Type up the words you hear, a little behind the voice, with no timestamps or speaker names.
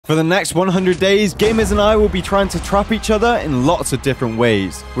For the next 100 days, Gamers and I will be trying to trap each other in lots of different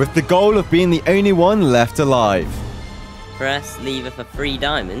ways, with the goal of being the only one left alive. Press lever for 3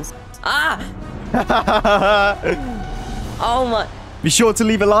 diamonds. Ah! Oh my... Be sure to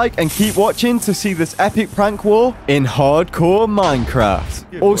leave a like and keep watching to see this epic prank war in hardcore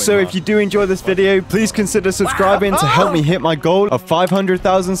Minecraft. Also, if you do enjoy this video, please consider subscribing to help me hit my goal of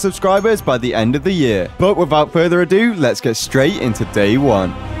 500,000 subscribers by the end of the year. But without further ado, let's get straight into day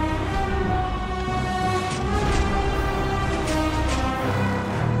 1.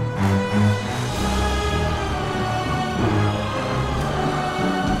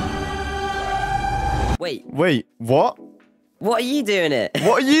 Wait, what? What are you doing here?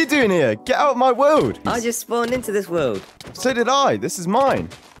 What are you doing here? Get out of my world. I just spawned into this world. So did I. This is mine.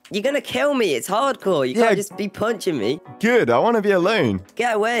 You're gonna kill me. It's hardcore. You can't just be punching me. Good. I want to be alone.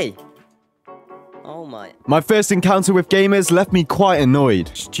 Get away. Oh my. My first encounter with gamers left me quite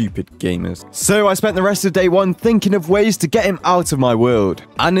annoyed. Stupid gamers. So I spent the rest of day 1 thinking of ways to get him out of my world.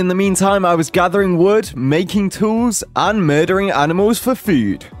 And in the meantime, I was gathering wood, making tools, and murdering animals for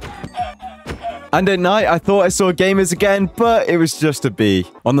food. And at night, I thought I saw gamers again, but it was just a bee.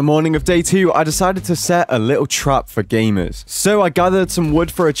 On the morning of day 2, I decided to set a little trap for gamers. So I gathered some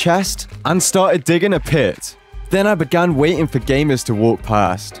wood for a chest and started digging a pit. Then I began waiting for gamers to walk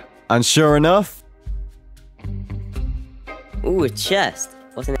past. And sure enough... Ooh, a chest.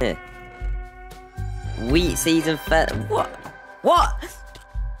 What's in here? Wheat seeds and fat. What? What?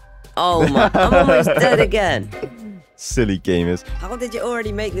 Oh my, I'm almost dead again. Silly gamers. How did you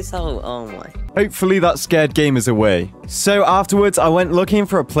already make this hole? Oh my. Hopefully that scared gamers away. So afterwards, I went looking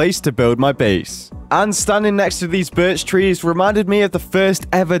for a place to build my base. And standing next to these birch trees reminded me of the first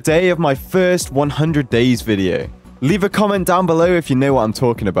ever day of my first 100 days video. Leave a comment down below if you know what I'm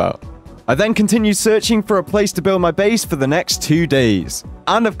talking about. I then continued searching for a place to build my base for the next 2 days.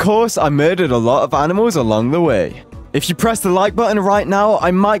 And of course, I murdered a lot of animals along the way. If you press the like button right now,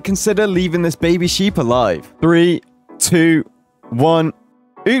 I might consider leaving this baby sheep alive. 3, 2, 1.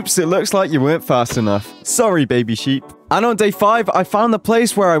 Oops, it looks like you weren't fast enough. Sorry, baby sheep. And on day 5, I found the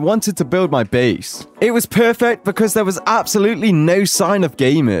place where I wanted to build my base. It was perfect because there was absolutely no sign of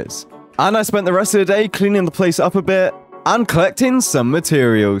gamers. And I spent the rest of the day cleaning the place up a bit and collecting some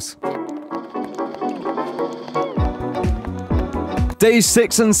materials. Days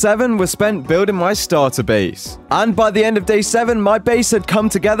 6 and 7 were spent building my starter base. And by the end of day 7, my base had come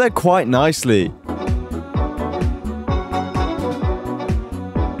together quite nicely.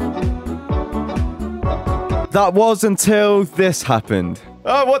 That was until this happened.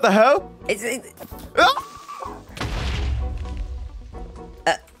 Oh, what the hell?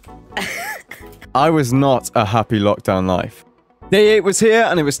 I was not a happy lockdown life. Day 8 was here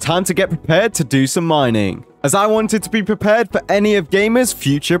and it was time to get prepared to do some mining, as I wanted to be prepared for any of gamers'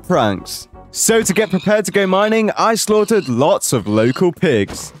 future pranks. So to get prepared to go mining, I slaughtered lots of local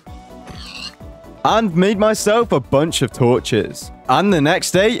pigs. And made myself a bunch of torches. And the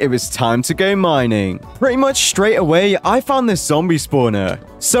next day, it was time to go mining. Pretty much straight away, I found this zombie spawner.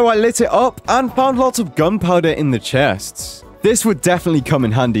 So I lit it up and found lots of gunpowder in the chests. This would definitely come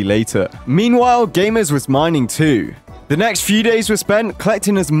in handy later. Meanwhile, gamers was mining too. The next few days were spent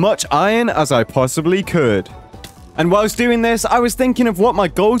collecting as much iron as I possibly could. And whilst doing this, I was thinking of what my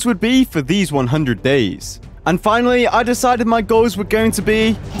goals would be for these 100 days. And finally, I decided my goals were going to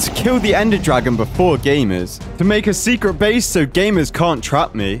be to kill the Ender Dragon before gamers, to make a secret base so gamers can't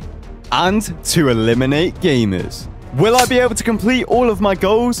trap me, and to eliminate gamers. Will I be able to complete all of my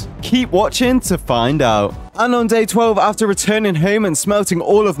goals? Keep watching to find out. And on day 12, after returning home and smelting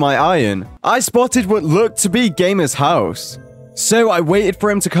all of my iron, I spotted what looked to be Gamer's house. So I waited for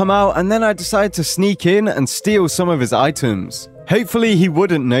him to come out and then I decided to sneak in and steal some of his items. Hopefully he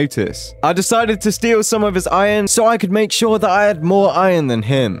wouldn't notice. I decided to steal some of his iron so I could make sure that I had more iron than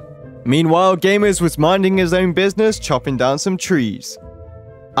him. Meanwhile, Gamers was minding his own business, chopping down some trees.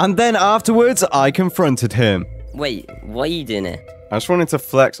 And then afterwards, I confronted him. Wait, what are you doing here? I just wanted to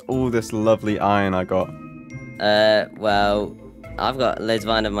flex all this lovely iron I got. Well, I've got loads of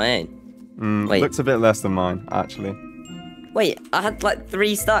iron of my own. Wait. Looks a bit less than mine, actually. Wait, I had like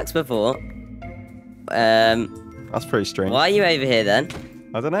 3 stacks before. That's pretty strange. Why are you over here then?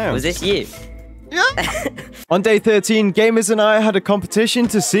 I don't know. Was this you? Yeah. On day 13, Gamers and I had a competition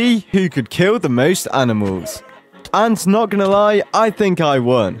to see who could kill the most animals. And not gonna lie, I think I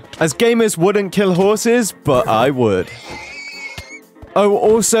won. As Gamers wouldn't kill horses, but I would. Oh,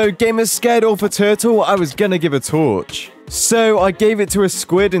 also, Gamers scared off a turtle I was gonna give a torch. So I gave it to a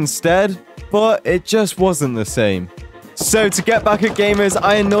squid instead, but it just wasn't the same. So to get back at Gamers,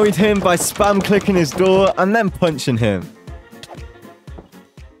 I annoyed him by spam clicking his door and then punching him.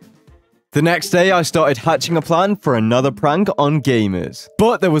 The next day, I started hatching a plan for another prank on GamerZ.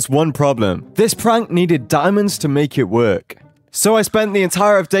 But there was one problem. This prank needed diamonds to make it work. So I spent the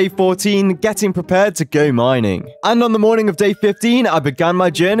entire of day 14 getting prepared to go mining. And on the morning of day 15, I began my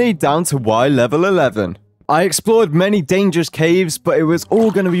journey down to Y level 11. I explored many dangerous caves, but it was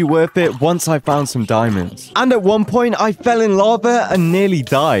all going to be worth it once I found some diamonds. And at one point, I fell in lava and nearly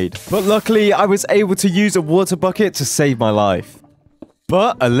died. But luckily, I was able to use a water bucket to save my life.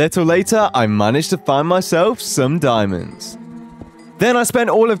 But a little later, I managed to find myself some diamonds. Then I spent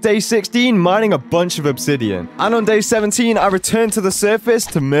all of day 16 mining a bunch of obsidian. And on day 17, I returned to the surface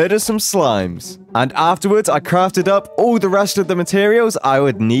to murder some slimes. And afterwards, I crafted up all the rest of the materials I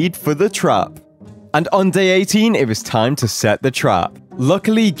would need for the trap. And on day 18, it was time to set the trap.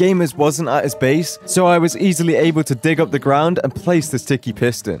 Luckily, GamerZ wasn't at his base, so I was easily able to dig up the ground and place the sticky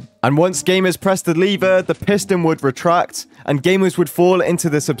piston. And once GamerZ pressed the lever, the piston would retract, and GamerZ would fall into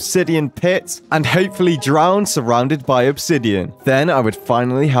this obsidian pit, and hopefully drown surrounded by obsidian. Then I would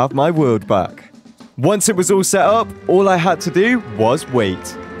finally have my world back. Once it was all set up, all I had to do was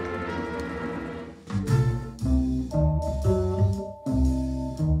wait.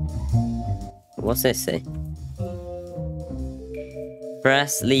 What's this say?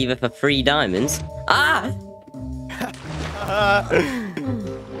 Press lever for 3 diamonds. Ah!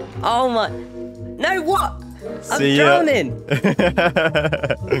 Oh my... No, what? I'm drowning!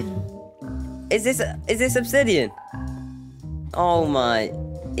 Is this obsidian? Oh my...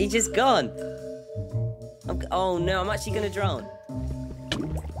 He's just gone. Oh no, I'm actually gonna drown.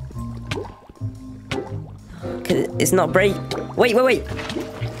 It's not break... Wait!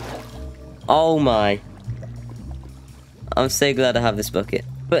 Oh my. I'm so glad I have this bucket.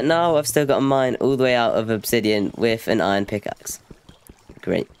 But now I've still got to mine all the way out of obsidian with an iron pickaxe.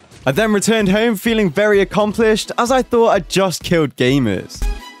 Great. I then returned home feeling very accomplished as I thought I'd just killed GamerZ.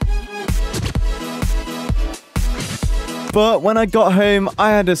 But when I got home, I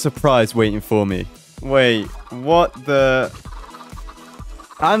had a surprise waiting for me. Wait, what the...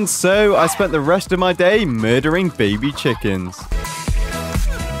 And so I spent the rest of my day murdering baby chickens.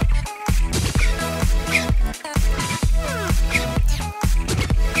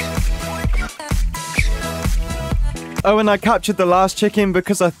 Oh, and I captured the last chicken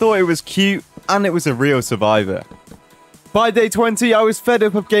because I thought it was cute and it was a real survivor. By day 20, I was fed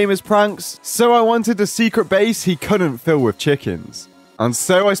up of GamerZ pranks, so I wanted a secret base he couldn't fill with chickens. And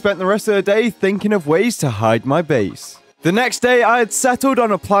so I spent the rest of the day thinking of ways to hide my base. The next day, I had settled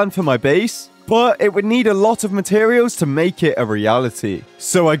on a plan for my base, but it would need a lot of materials to make it a reality.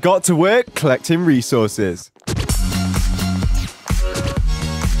 So I got to work collecting resources.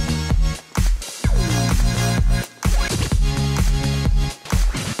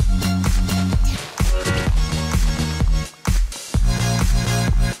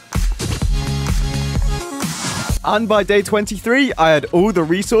 And by day 23, I had all the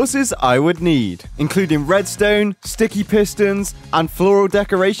resources I would need, including redstone, sticky pistons, and floral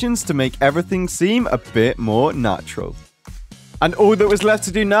decorations to make everything seem a bit more natural. And all that was left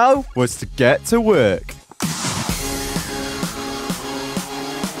to do now was to get to work.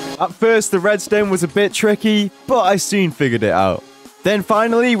 At first, the redstone was a bit tricky, but I soon figured it out. Then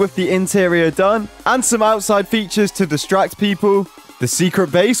finally, with the interior done, and some outside features to distract people, the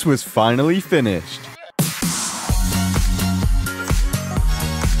secret base was finally finished.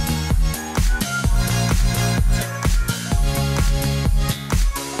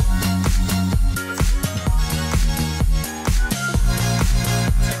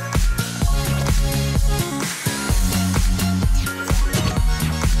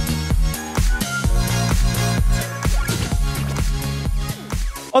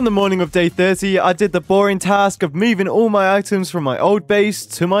 On the morning of day 30, I did the boring task of moving all my items from my old base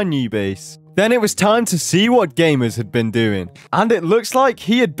to my new base. Then it was time to see what GamerZ had been doing, and it looks like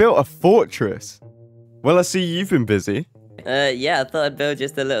he had built a fortress. Well, I see you've been busy. Yeah, I thought I'd build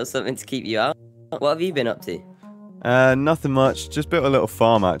just a little something to keep you out. What have you been up to? Nothing much, just built a little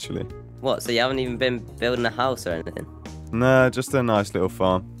farm actually. What, so you haven't even been building a house or anything? Nah, just a nice little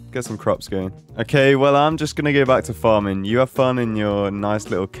farm. Get some crops going. Okay, well, I'm just gonna go back to farming. You have fun in your nice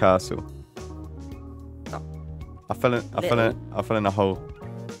little castle. Oh. I fell in a hole.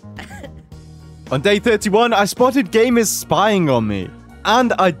 On day 31, I spotted GamerZ spying on me,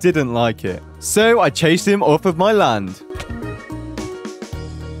 and I didn't like it. So I chased him off of my land.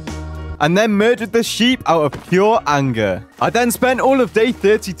 And then murdered the sheep out of pure anger. I then spent all of day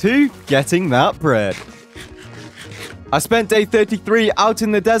 32 getting that bread. I spent day 33 out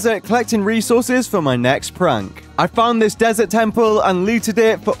in the desert collecting resources for my next prank. I found this desert temple and looted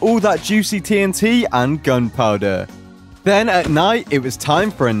it for all that juicy TNT and gunpowder. Then at night, it was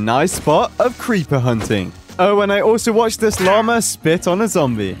time for a nice spot of creeper hunting. Oh, and I also watched this llama spit on a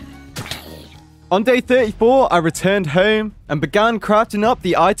zombie. On day 34, I returned home and began crafting up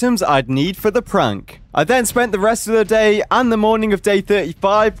the items I'd need for the prank. I then spent the rest of the day and the morning of day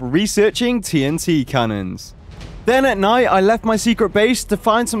 35 researching TNT cannons. Then at night, I left my secret base to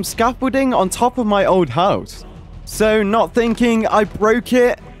find some scaffolding on top of my old house. So, not thinking, I broke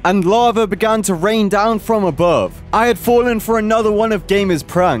it, and lava began to rain down from above. I had fallen for another one of GamerZ's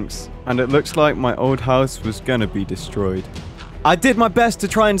pranks, and it looks like my old house was gonna be destroyed. I did my best to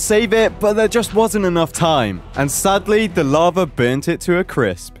try and save it, but there just wasn't enough time, and sadly, the lava burnt it to a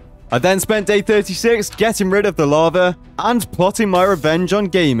crisp. I then spent day 36 getting rid of the lava and plotting my revenge on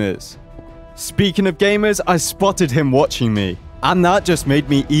GamerZ. Speaking of GamerZ, I spotted him watching me, and that just made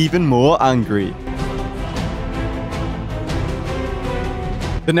me even more angry.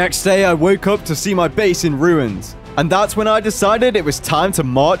 The next day, I woke up to see my base in ruins, and that's when I decided it was time to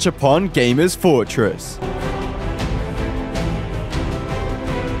march upon GamerZ fortress.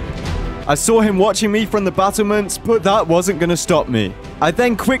 I saw him watching me from the battlements, but that wasn't going to stop me. I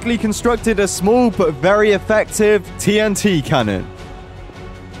then quickly constructed a small but very effective TNT cannon.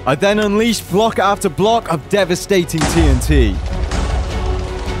 I then unleashed block after block of devastating TNT.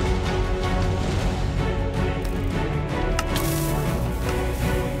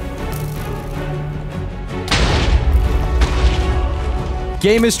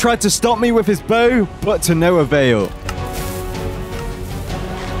 GamerZ tried to stop me with his bow, but to no avail.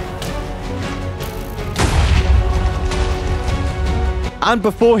 And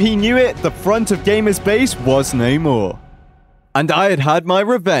before he knew it, the front of GamerZ's base was no more. And I had had my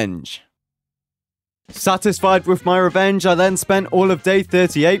revenge. Satisfied with my revenge, I then spent all of day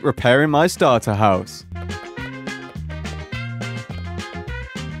 38 repairing my starter house.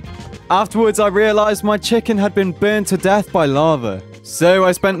 Afterwards, I realized my chicken had been burned to death by lava. So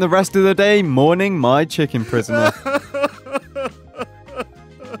I spent the rest of the day mourning my chicken prisoner.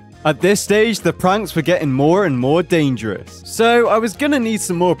 At this stage, the pranks were getting more and more dangerous. So I was gonna need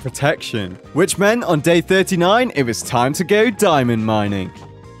some more protection, which meant on day 39, it was time to go diamond mining.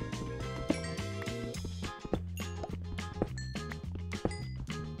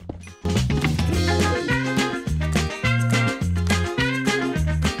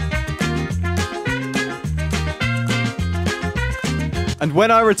 And when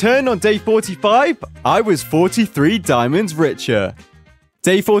I returned on day 45, I was 43 diamonds richer.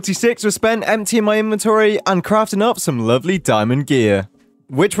 Day 46 was spent emptying my inventory and crafting up some lovely diamond gear,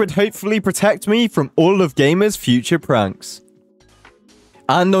 which would hopefully protect me from all of GamerZ's future pranks.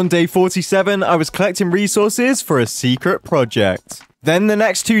 And on day 47, I was collecting resources for a secret project. Then the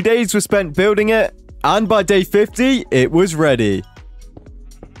next 2 days were spent building it, and by day 50, it was ready.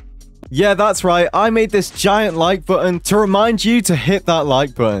 Yeah, that's right, I made this giant like button to remind you to hit that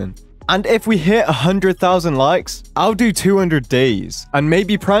like button. And if we hit 100,000 likes, I'll do 200 days, and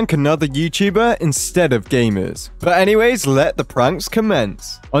maybe prank another YouTuber instead of GamerZ. But anyways, let the pranks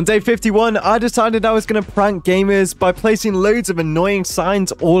commence. On day 51, I decided I was going to prank GamerZ by placing loads of annoying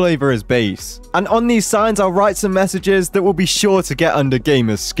signs all over his base. And on these signs, I'll write some messages that will be sure to get under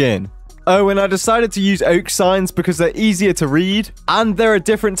GamerZ's skin. Oh, and I decided to use oak signs because they're easier to read, and they're a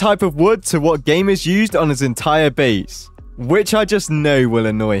different type of wood to what GamerZ used on his entire base, which I just know will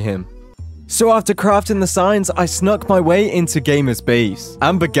annoy him. So after crafting the signs, I snuck my way into GamerZ's base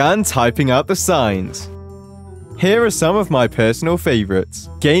and began typing out the signs. Here are some of my personal favorites.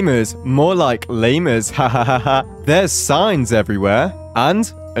 GamerZ, more like lamers, hahaha. There's signs everywhere. And,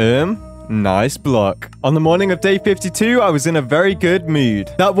 nice block. On the morning of day 52, I was in a very good mood.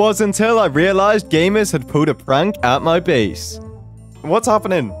 That was until I realized GamerZ had pulled a prank at my base. What's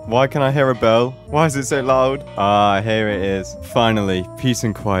happening? Why can I hear a bell? Why is it so loud? Ah, here it is. Finally, peace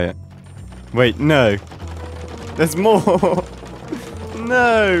and quiet. Wait, no. There's more.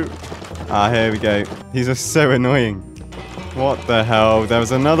 No. Ah, here we go. These are so annoying. What the hell? There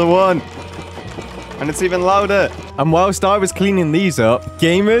was another one. And it's even louder. And whilst I was cleaning these up,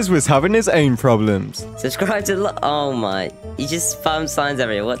 GamerZ was having his own problems. Subscribe to oh my. You just found signs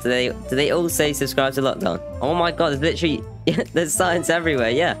everywhere. What do they all say subscribe to Lockdown? Oh my god, there's literally there's signs everywhere,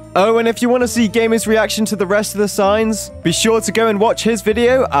 yeah. Oh, and if you want to see GamerZ's reaction to the rest of the signs, be sure to go and watch his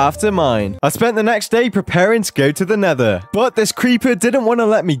video after mine. I spent the next day preparing to go to the nether, but this creeper didn't want to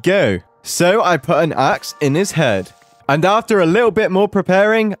let me go. So I put an axe in his head. And after a little bit more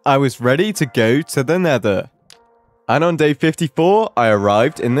preparing, I was ready to go to the nether. And on day 54, I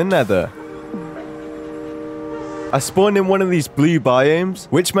arrived in the nether. I spawned in one of these blue biomes,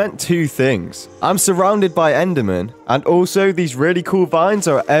 which meant two things. I'm surrounded by endermen, and also these really cool vines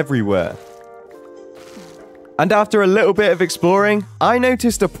are everywhere. And after a little bit of exploring, I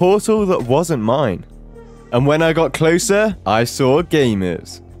noticed a portal that wasn't mine. And when I got closer, I saw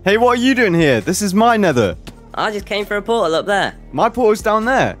GamerZ. Hey, what are you doing here? This is my nether. I just came for a portal up there. My portal's down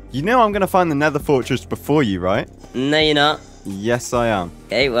there. You know I'm going to find the nether fortress before you, right? No, you're not. Yes, I am.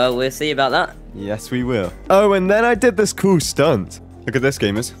 Okay, well, we'll see about that. Yes, we will. Oh, and then I did this cool stunt. Look at this,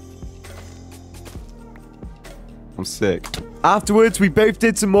 GamerZ. I'm sick. Afterwards, we both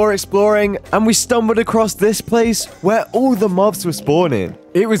did some more exploring, and we stumbled across this place where all the mobs were spawning.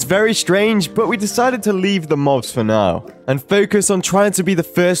 It was very strange, but we decided to leave the mobs for now, and focus on trying to be the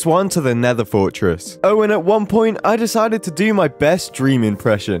first one to the nether fortress. Oh, and at one point, I decided to do my best dream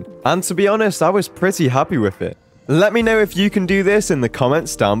impression, and to be honest, I was pretty happy with it. Let me know if you can do this in the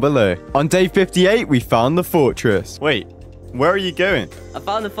comments down below. On day 58, we found the fortress. Wait, where are you going? I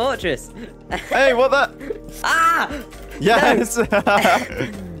found the fortress. Hey, what the? Ah! Yes!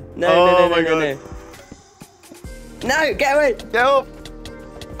 No, my God. no. No, get away! Get up!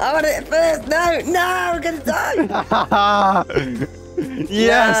 I want it first! No, I'm gonna die!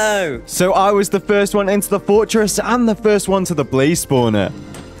 Yes! No. So I was the first one into the fortress and the first one to the blaze spawner.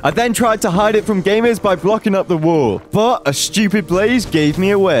 I then tried to hide it from GamerZ by blocking up the wall, but a stupid blaze gave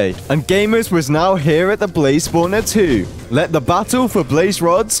me away, and GamerZ was now here at the blaze spawner too. Let the battle for blaze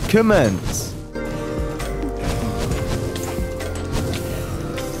rods commence.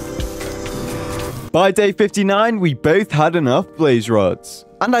 By day 59, we both had enough blaze rods,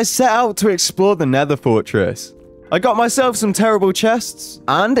 and I set out to explore the nether fortress. I got myself some terrible chests,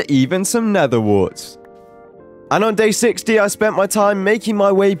 and even some nether warts. And on day 60, I spent my time making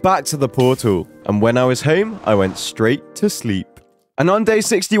my way back to the portal. And when I was home, I went straight to sleep. And on day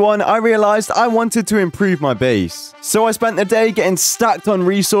 61, I realized I wanted to improve my base. So I spent the day getting stacked on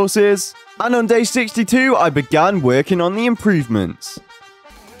resources. And on day 62, I began working on the improvements.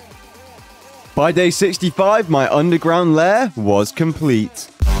 By day 65, my underground lair was complete.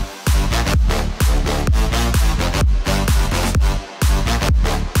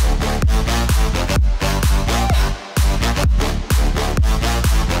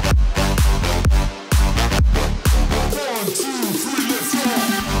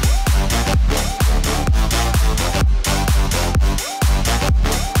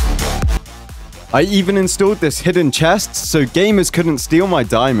 I even installed this hidden chest so GamerZ couldn't steal my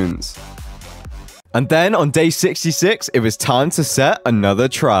diamonds. And then on day 66, it was time to set another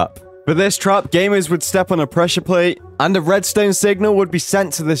trap. For this trap, GamerZ would step on a pressure plate, and a redstone signal would be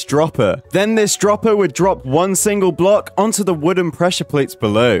sent to this dropper. Then this dropper would drop one single block onto the wooden pressure plates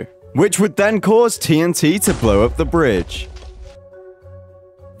below, which would then cause TNT to blow up the bridge.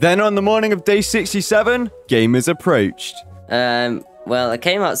 Then on the morning of day 67, GamerZ approached. Well, I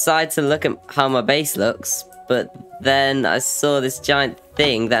came outside to look at how my base looks, but then I saw this giant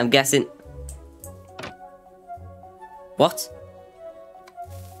thing that I'm guessing... What?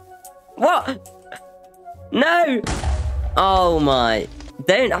 What? No! Oh my.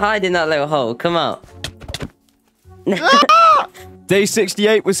 Don't hide in that little hole. Come out. Day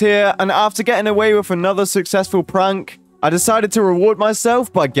 68 was here, and after getting away with another successful prank, I decided to reward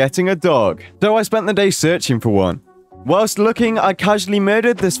myself by getting a dog. So I spent the day searching for one. Whilst looking, I casually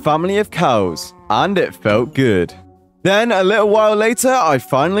murdered this family of cows, and it felt good. Then, a little while later, I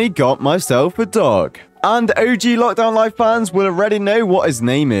finally got myself a dog. And OG Lockdown Life fans will already know what his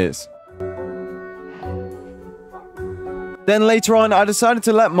name is. Then later on, I decided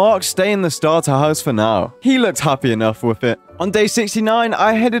to let Mark stay in the starter house for now. He looked happy enough with it. On day 69,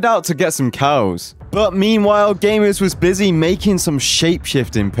 I headed out to get some cows. But meanwhile, GamerZ was busy making some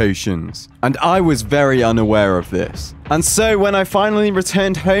shape-shifting potions. And I was very unaware of this. And so when I finally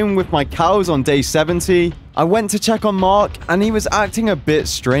returned home with my cows on day 70, I went to check on Mark, and he was acting a bit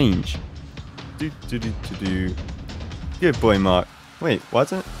strange. Good boy, Mark. Wait, why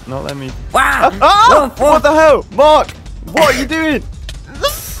is it not letting me... Wow! Ah! What the hell? Mark! What are you doing?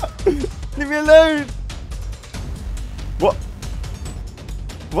 Leave me alone! What?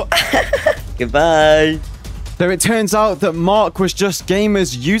 Goodbye. So it turns out that Mark was just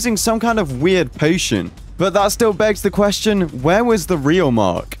GamerZ using some kind of weird potion. But that still begs the question, where was the real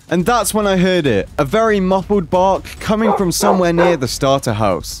Mark? And that's when I heard it. A very muffled bark coming from somewhere near the starter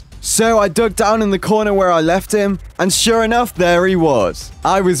house. So I dug down in the corner where I left him, and sure enough, there he was.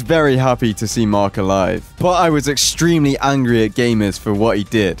 I was very happy to see Mark alive, but I was extremely angry at GamerZ for what he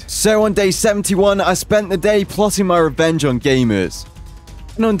did. So on day 71, I spent the day plotting my revenge on GamerZ.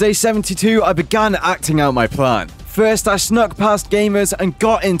 And on day 72, I began acting out my plan. First, I snuck past GamerZ and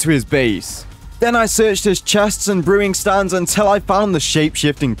got into his base. Then I searched his chests and brewing stands until I found the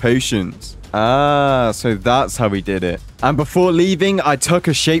shape-shifting potions. Ah, so that's how he did it. And before leaving, I took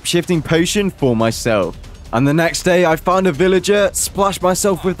a shape-shifting potion for myself. And the next day, I found a villager, splashed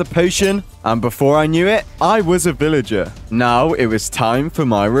myself with the potion, and before I knew it, I was a villager. Now it was time for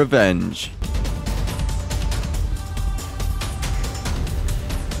my revenge.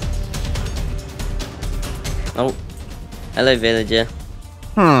 Oh, hello, villager.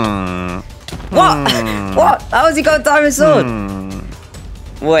 Hmm. What? What? How has he got a diamond sword?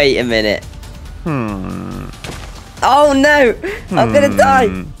 Wait a minute. Oh no! I'm gonna die.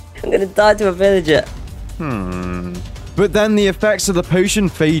 I'm gonna die to a villager. But then the effects of the potion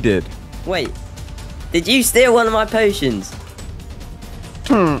faded. Wait, did you steal one of my potions?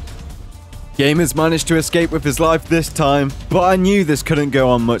 GamerZ managed to escape with his life this time, but I knew this couldn't go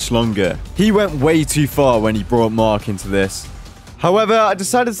on much longer. He went way too far when he brought Mark into this. However, I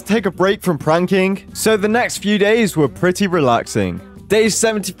decided to take a break from pranking, so the next few days were pretty relaxing. Days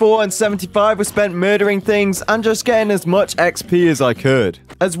 74 and 75 were spent murdering things and just getting as much XP as I could,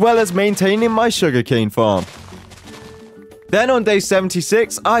 as well as maintaining my sugarcane farm. Then on day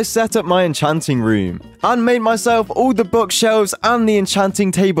 76, I set up my enchanting room and made myself all the bookshelves and the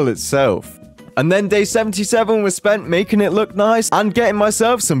enchanting table itself. And then day 77 was spent making it look nice and getting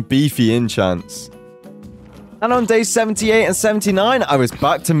myself some beefy enchants. And on days 78 and 79, I was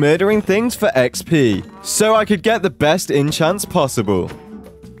back to murdering things for XP, so I could get the best enchants possible.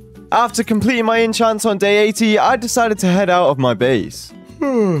 After completing my enchants on day 80, I decided to head out of my base.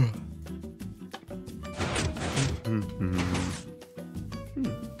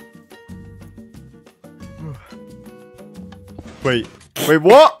 Wait,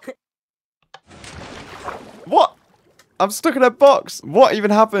 what? What? I'm stuck in a box. What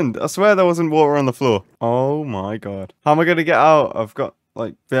even happened? I swear there wasn't water on the floor. Oh my god. How am I going to get out? I've got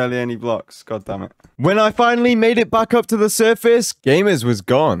like barely any blocks. God damn it. When I finally made it back up to the surface, GamerZ was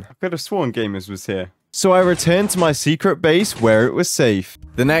gone. I could have sworn GamerZ was here. So I returned to my secret base where it was safe.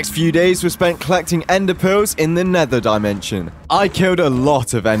 The next few days were spent collecting ender pearls in the nether dimension. I killed a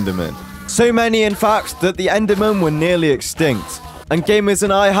lot of endermen. So many in fact that the endermen were nearly extinct. And GamerZ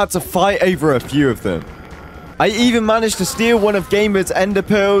and I had to fight over a few of them. I even managed to steal one of GamerZ's ender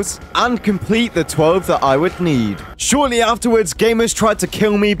pearls and complete the 12 that I would need. Shortly afterwards, GamerZ tried to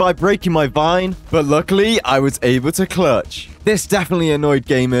kill me by breaking my vine, but luckily I was able to clutch. This definitely annoyed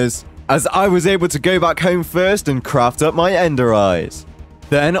GamerZ, as I was able to go back home first and craft up my ender eyes.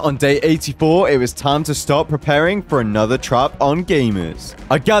 Then on day 84, it was time to start preparing for another trap on GamerZ.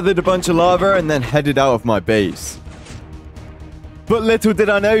 I gathered a bunch of lava and then headed out of my base. But little did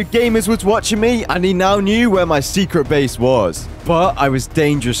I know, GamerZ was watching me and he now knew where my secret base was. But I was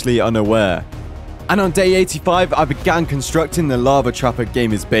dangerously unaware. And on day 85, I began constructing the lava trap at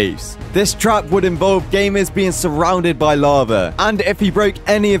GamerZ's base. This trap would involve GamerZ being surrounded by lava. And if he broke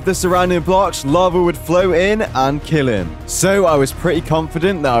any of the surrounding blocks, lava would flow in and kill him. So I was pretty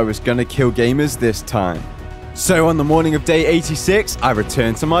confident that I was going to kill GamerZ this time. So on the morning of day 86, I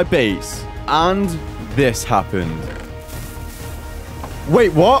returned to my base. And this happened.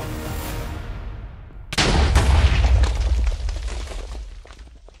 Wait, what?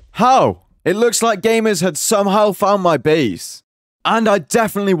 How? It looks like GamerZ had somehow found my base. And I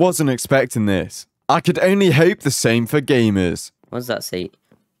definitely wasn't expecting this. I could only hope the same for GamerZ. What does that say?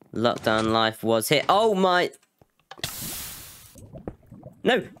 Lockdownlife was here. Oh my...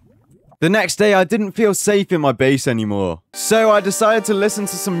 No! The next day, I didn't feel safe in my base anymore. So I decided to listen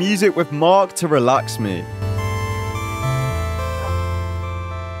to some music with Mark to relax me.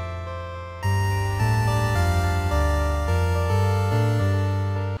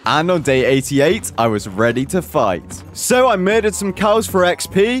 And on day 88, I was ready to fight. So I murdered some cows for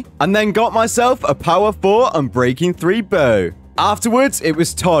XP, and then got myself a power 4 and breaking 3 bow. Afterwards, it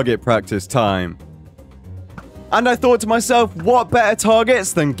was target practice time. And I thought to myself, what better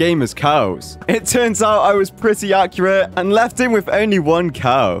targets than GamerZ cows? It turns out I was pretty accurate and left him with only 1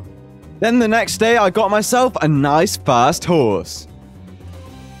 cow. Then the next day, I got myself a nice fast horse.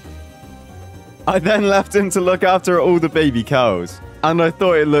 I then left him to look after all the baby cows. And I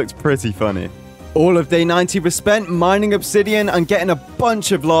thought it looked pretty funny. All of day 90 was spent mining obsidian and getting a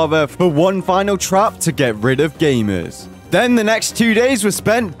bunch of lava for one final trap to get rid of GamerZ. Then the next 2 days were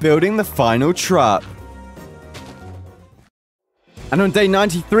spent building the final trap. And on day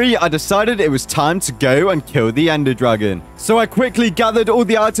 93, I decided it was time to go and kill the Ender Dragon. So I quickly gathered all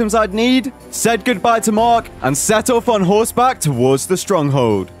the items I'd need, said goodbye to Mark, and set off on horseback towards the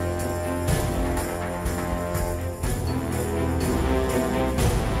stronghold.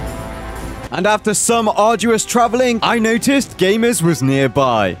 And after some arduous traveling, I noticed GamerZ was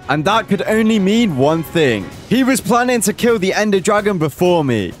nearby. And that could only mean one thing. He was planning to kill the Ender Dragon before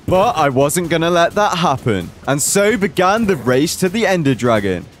me. But I wasn't gonna let that happen. And so began the race to the Ender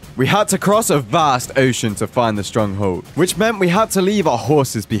Dragon. We had to cross a vast ocean to find the stronghold, which meant we had to leave our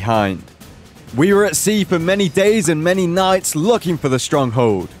horses behind. We were at sea for many days and many nights looking for the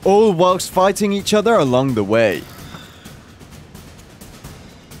stronghold, all whilst fighting each other along the way.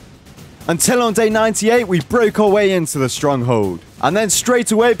 Until on day 98, we broke our way into the stronghold, and then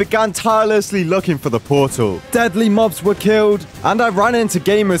straight away began tirelessly looking for the portal. Deadly mobs were killed, and I ran into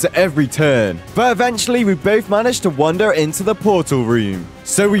GamerZ at every turn. But eventually, we both managed to wander into the portal room.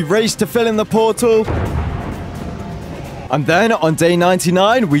 So we raced to fill in the portal, and then on day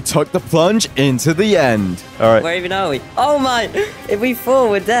 99, we took the plunge into the end. All right. Where even are we? Oh my! If we fall,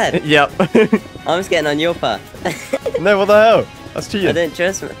 we're dead. Yep. I'm just getting on your path. No, what the hell? That's cheating. I didn't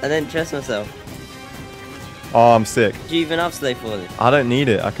trust myself. Oh, I'm sick. Do you even have slow falling? I don't need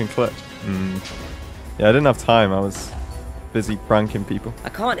it. I can clutch. Yeah, I didn't have time. I was busy pranking people. I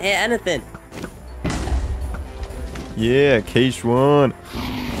can't hit anything. Yeah, cage one.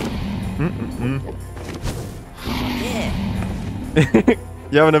 Yeah.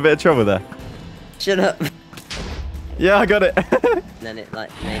 You having a bit of trouble there? Shut up. Yeah, I got it. Then it like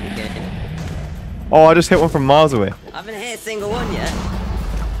made it go. Oh, I just hit one from miles away. I haven't hit a single one yet.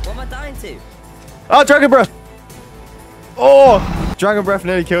 What am I dying to? Oh, Dragon Breath! Oh! Dragon Breath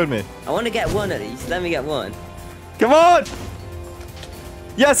nearly killed me. I want to get one at least. Let me get one. Come on!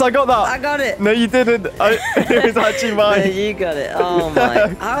 Yes, I got that. I got it. No, you didn't. It was actually No, mine. you got it. Oh my.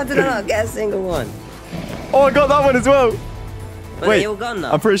 How did I not get a single one? Oh, I got that one as well. But Wait, they're all gone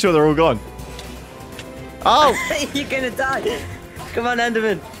now. I'm pretty sure they're all gone. Oh! You're gonna die. Come on,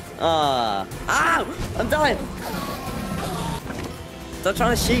 Enderman. Ah. Ow! I'm dying. Stop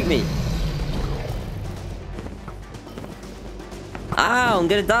trying to shoot me. Ow, I'm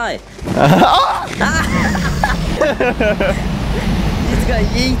gonna die. You just got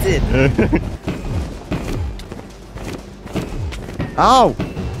yeeted. Ow!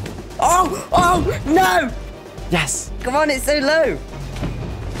 Oh! Oh! No! Yes! Come on, it's so low.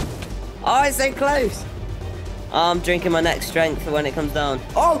 Oh, it's so close. Oh, I'm drinking my next strength for when it comes down.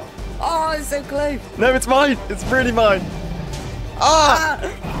 Oh! Oh, it's so close. No, it's mine. It's really mine. Ah!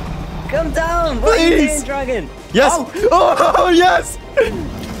 Come down. What are you Please. doing, dragon? Yes! Oh! Oh, yes!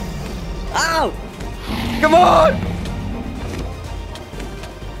 Ow! Come on!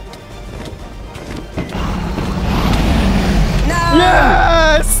 No!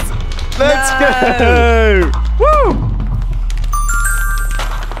 Yes! Let's go! Woo!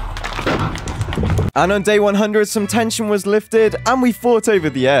 And on day 100, some tension was lifted, and we fought over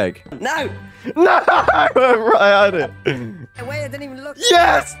the egg. No! No! I had it. Wait, I didn't even look.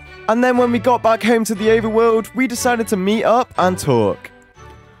 Yes! And then when we got back home to the overworld, we decided to meet up and talk.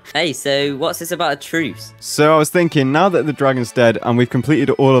 Hey, so what's this about a truce? So I was thinking, now that the dragon's dead and we've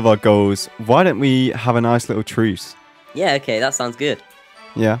completed all of our goals, why don't we have a nice little truce? Yeah, okay, that sounds good.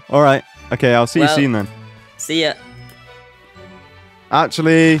 Yeah, all right. Okay, I'll see you soon then. See ya.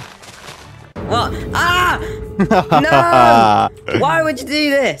 Actually... What? Ah! No! Why would you do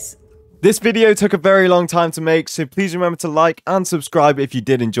this? This video took a very long time to make, so please remember to like and subscribe if you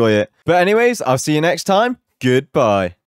did enjoy it. But anyways, I'll see you next time. Goodbye.